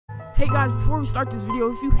Hey guys, before we start this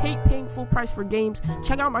video, if you hate paying full price for games,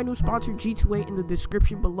 check out my new sponsor G2A in the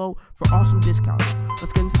description below for awesome discounts.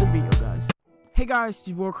 Let's get into the video, guys. Hey guys,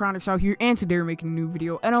 it's World Chronics out here, and today we're making a new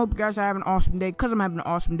video, and I hope you guys are having an awesome day, because I'm having an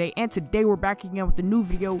awesome day, and today we're back again with a new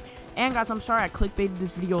video. And guys, I'm sorry I clickbaited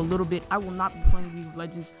this video a little bit. I will not be playing League of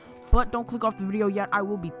Legends, but don't click off the video yet. I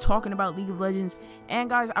will be talking about League of Legends, and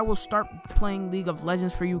guys, I will start playing League of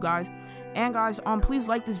Legends for you guys. And guys, please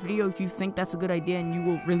like this video if you think that's a good idea and you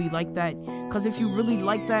will really like that, because if you really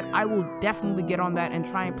like that, I will definitely get on that and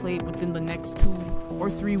try and play it within the next 2 or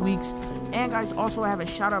 3 weeks. And guys, also I have a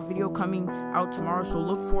shout out video coming out tomorrow, so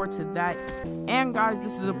look forward to that. And guys,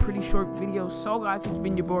 this is a pretty short video, so guys, it's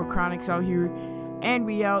been your boy Chronics out here, and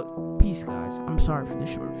we out. Peace guys, I'm sorry for the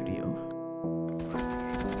short video.